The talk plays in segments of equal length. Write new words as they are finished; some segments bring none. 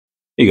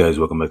Hey guys,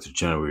 welcome back to the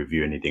channel. We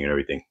review anything and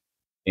everything.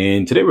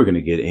 And today we're going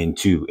to get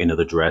into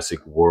another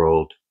Jurassic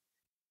World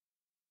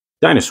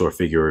dinosaur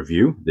figure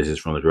review. This is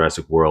from the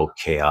Jurassic World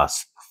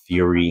Chaos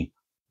Theory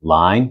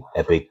line,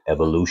 Epic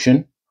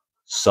Evolution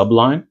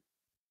subline.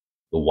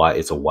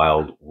 It's a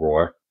wild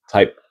roar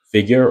type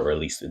figure, or at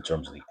least in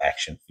terms of the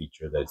action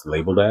feature that it's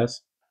labeled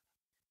as.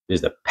 There's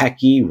the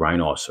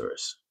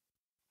Pachyrhinosaurus.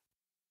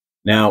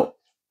 Now,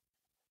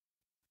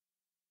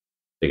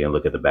 taking a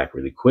look at the back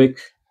really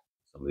quick.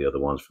 Some of the other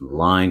ones from the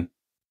line.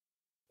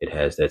 It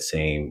has that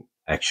same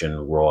action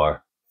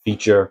roar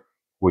feature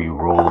where you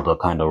roll the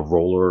kind of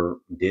roller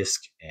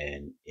disc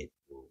and it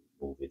will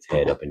move its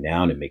head up and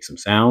down and make some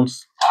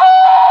sounds.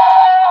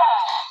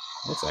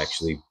 That's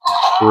actually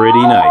pretty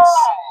nice.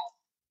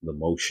 The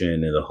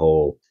motion and the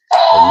whole,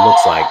 it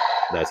looks like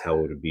that's how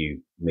it would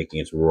be making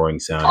its roaring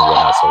sound and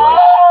whatnot. So I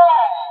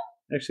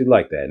actually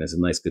like that, and it's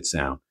a nice, good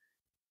sound.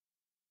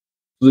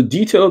 So the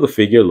detail of the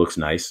figure looks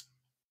nice.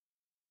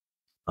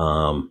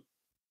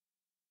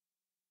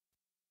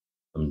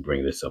 Let me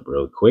bring this up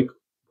real quick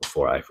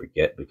before I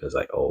forget, because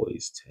I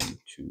always tend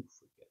to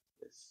forget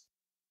this.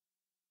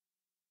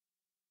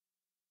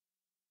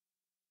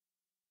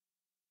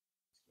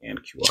 And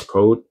QR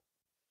code.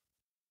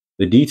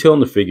 The detail in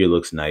the figure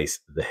looks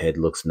nice. The head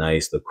looks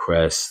nice. The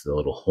crest, the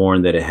little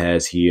horn that it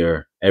has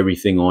here,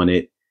 everything on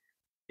it.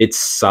 Its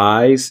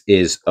size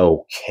is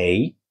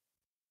okay.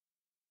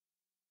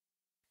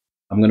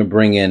 I'm going to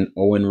bring in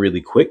Owen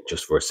really quick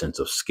just for a sense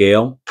of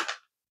scale.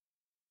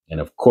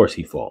 And of course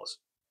he falls.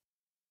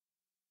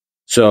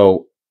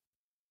 So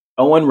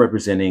Owen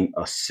representing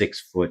a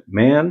 6-foot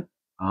man.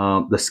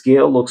 The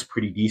scale looks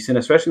pretty decent,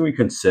 especially when you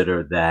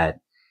consider that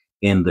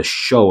in the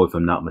show, if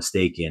I'm not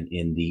mistaken,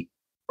 in the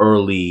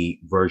early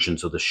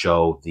versions of the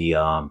show, the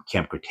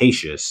Camp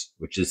Cretaceous,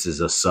 which this is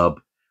a sub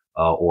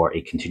or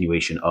a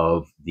continuation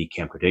of the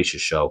Camp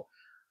Cretaceous show.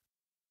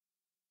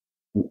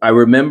 I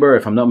remember,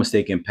 if I'm not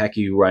mistaken,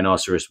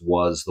 Pachyrhinosaurus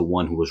was the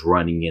one who was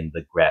running in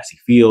the grassy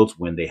fields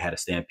when they had a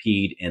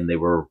stampede and they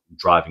were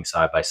driving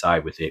side by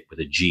side with it with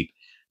a Jeep.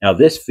 Now,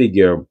 this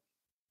figure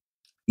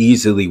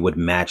easily would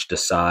match the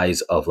size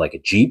of like a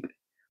Jeep,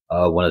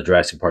 one of the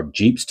Jurassic Park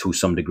Jeeps to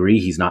some degree.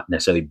 He's not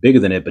necessarily bigger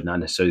than it, but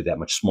not necessarily that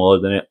much smaller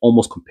than it,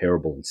 almost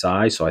comparable in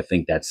size. So I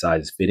think that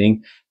size is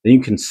fitting. Then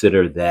you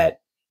consider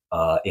that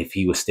if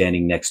he was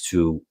standing next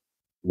to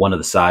one of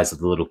the size of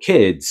the little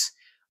kids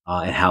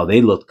and how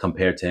they looked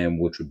compared to him,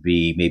 which would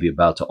be maybe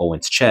about to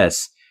Owen's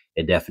chest,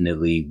 it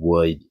definitely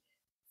would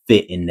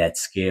fit in that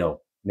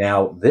scale.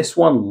 Now, this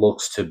one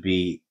looks to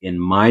be, in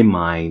my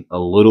mind, a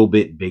little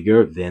bit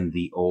bigger than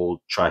the old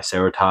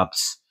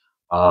Triceratops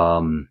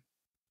body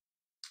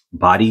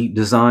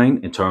design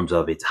in terms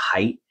of its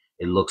height.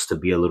 It looks to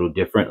be a little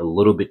different, a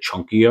little bit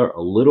chunkier,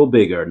 a little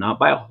bigger, not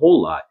by a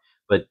whole lot,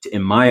 but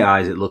in my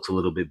eyes, it looks a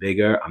little bit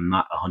bigger. I'm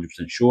not 100%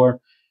 sure,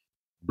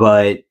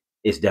 but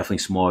it's definitely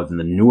smaller than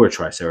the newer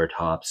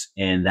Triceratops,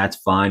 and that's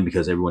fine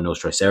because everyone knows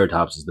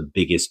Triceratops is the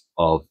biggest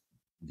of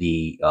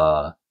the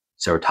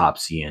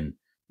ceratopsian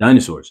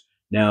dinosaurs.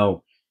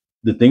 Now,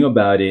 the thing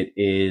about it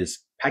is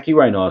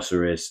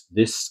Pachyrhinosaurus,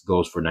 this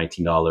goes for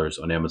 $19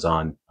 on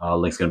Amazon.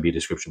 Link's going to be in the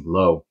description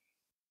below.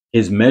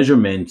 His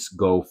measurements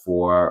go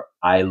for,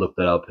 I looked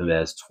it up,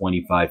 as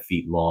 25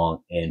 feet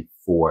long and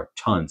 4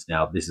 tons.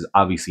 Now, this is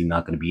obviously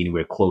not going to be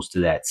anywhere close to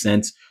that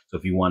sense. So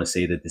if you want to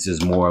say that this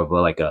is more of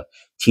like a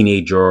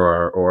teenager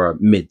or a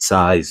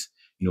mid-size,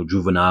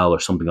 juvenile or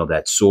something of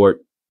that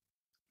sort,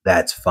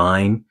 that's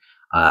fine.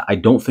 I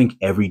don't think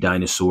every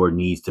dinosaur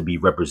needs to be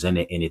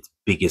represented in its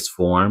biggest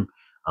form.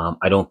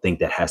 I don't think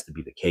that has to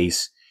be the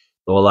case.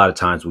 Though a lot of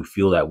times we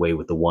feel that way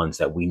with the ones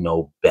that we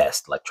know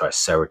best, like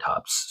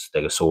Triceratops,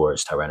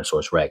 Stegosaurus,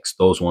 Tyrannosaurus Rex.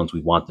 Those ones,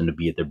 we want them to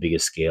be at their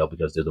biggest scale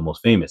because they're the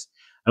most famous.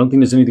 I don't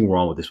think there's anything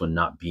wrong with this one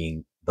not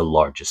being the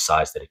largest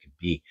size that it could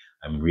be.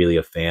 I'm really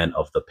a fan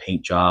of the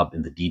paint job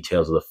and the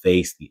details of the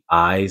face. The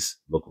eyes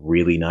look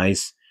really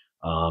nice,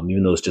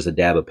 even though it's just a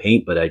dab of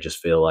paint, but I just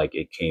feel like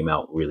it came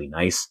out really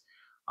nice.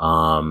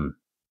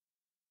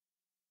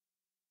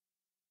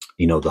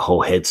 The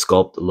whole head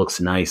sculpt looks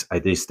nice. I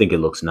just think it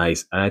looks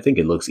nice. And I think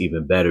it looks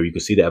even better. You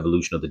can see the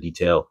evolution of the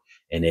detail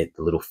in it,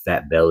 the little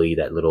fat belly,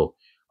 that little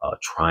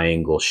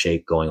triangle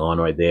shape going on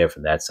right there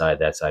from that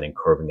side, and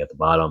curving at the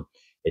bottom.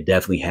 It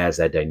definitely has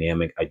that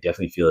dynamic. I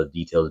definitely feel the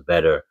detail is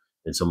better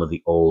than some of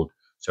the old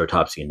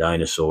ceratopsian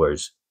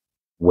dinosaurs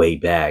way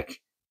back.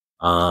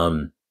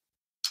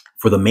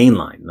 For the main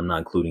line, I'm not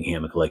including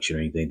Hammer Collection or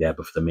anything like that,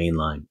 but for the main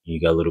line,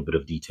 you got a little bit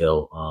of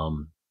detail,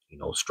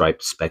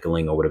 striped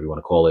speckling or whatever you want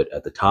to call it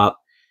at the top.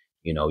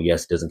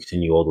 Yes, it doesn't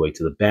continue all the way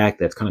to the back.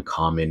 That's kind of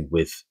common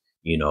with,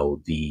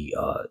 the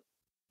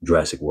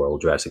Jurassic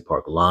World, Jurassic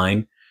Park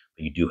line.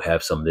 But you do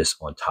have some of this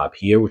on top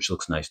here, which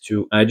looks nice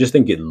too. And I just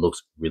think it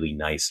looks really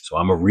nice. So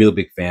I'm a real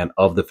big fan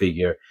of the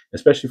figure,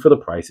 especially for the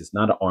price. It's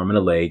not an arm and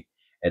a leg.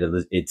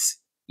 And it's,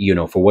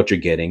 for what you're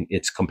getting,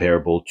 it's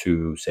comparable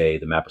to, say,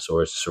 the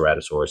Maposaurus,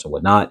 Ceratosaurus, and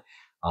whatnot,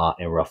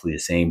 and roughly the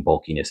same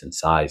bulkiness and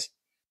size.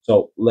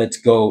 So let's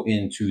go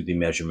into the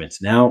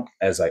measurements now,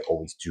 as I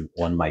always do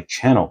on my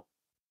channel.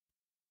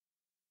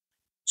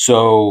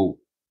 So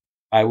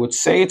I would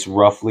say it's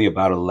roughly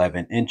about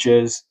 11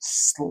 inches,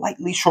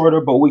 slightly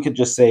shorter, but we could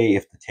just say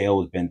if the tail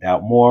was bent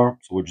out more.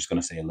 So we're just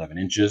going to say 11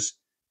 inches.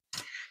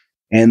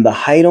 And the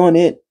height on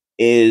it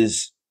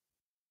is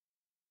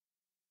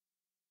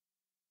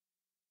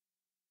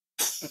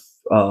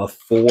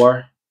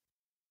 4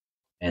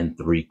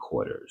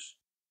 3/4.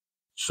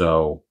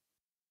 So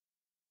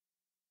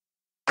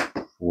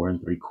 4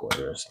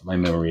 3/4. My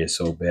memory is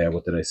so bad.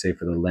 What did I say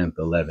for the length?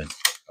 11.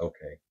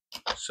 Okay.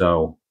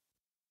 So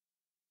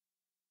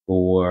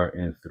 4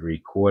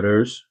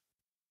 3/4.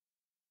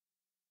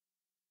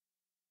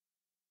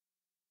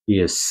 He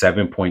is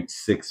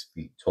 7.6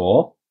 feet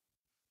tall.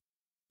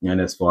 And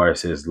as far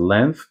as his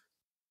length,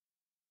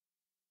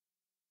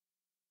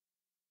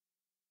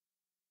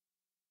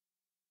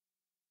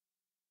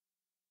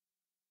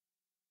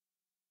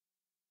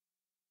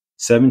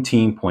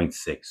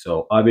 17.6.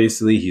 So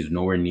obviously he's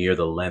nowhere near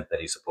the length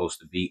that he's supposed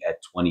to be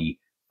at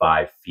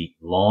 25 feet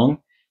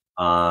long.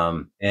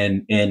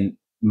 And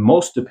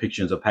most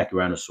depictions of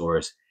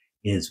Pachyrhinosaurus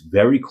is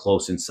very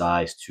close in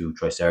size to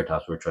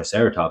Triceratops, where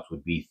Triceratops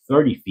would be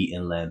 30 feet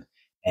in length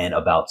and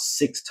about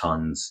 6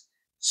 tons,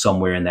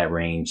 somewhere in that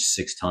range,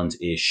 6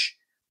 tons-ish.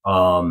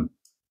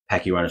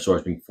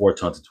 Pachyrhinosaurus being 4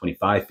 tons and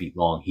 25 feet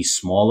long. He's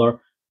smaller,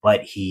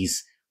 but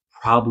he's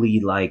probably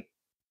like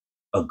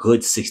a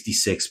good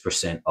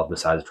 66% of the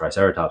size of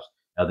Triceratops.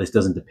 Now, this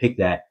doesn't depict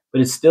that,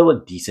 but it's still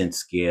a decent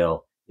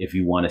scale if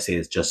you want to say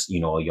it's just,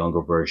 a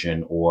younger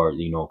version or,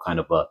 kind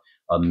of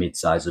a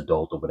mid-sized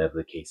adult or whatever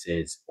the case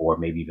is, or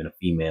maybe even a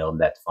female, and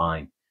that's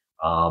fine.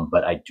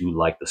 But I do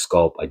like the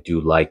sculpt. I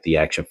do like the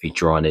action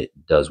feature on it.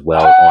 It does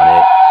well on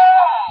it.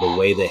 The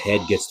way the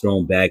head gets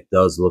thrown back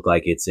does look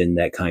like it's in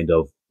that kind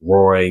of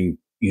roaring,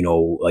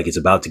 like it's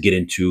about to get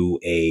into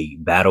a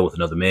battle with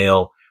another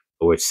male,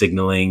 or it's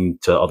signaling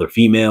to other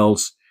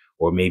females,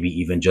 or maybe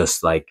even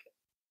just like,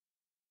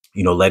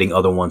 letting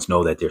other ones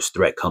know that there's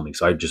threat coming.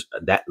 So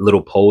that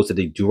little pose that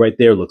they do right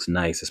there looks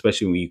nice,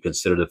 especially when you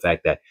consider the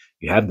fact that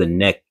you have the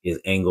neck is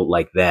angled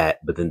like that,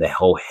 but then the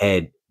whole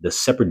head, the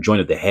separate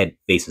joint of the head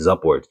faces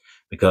upwards,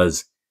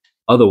 because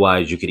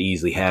otherwise you could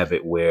easily have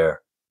it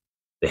where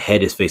the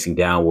head is facing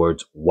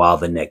downwards while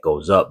the neck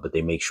goes up, but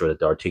they make sure that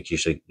the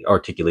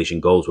articulation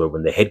goes where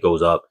when the head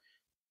goes up,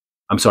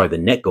 the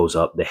neck goes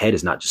up, the head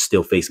is not just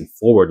still facing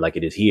forward like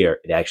it is here.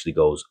 It actually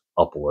goes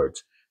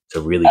upwards to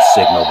really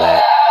signal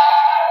that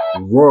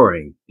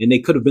roaring. And they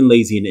could have been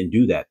lazy and didn't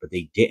do that, but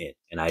they didn't.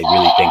 And I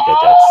really think that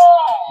that's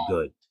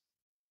good.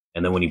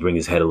 And then when he brings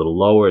his head a little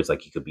lower, it's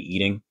like he could be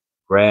eating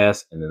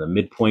grass, and then the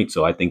midpoint.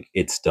 So I think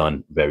it's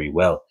done very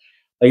well.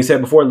 Like I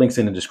said before, links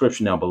in the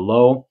description down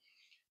below.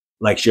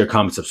 Like, share,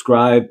 comment,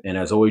 subscribe. And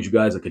as always, you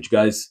guys, I'll catch you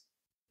guys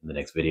in the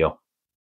next video.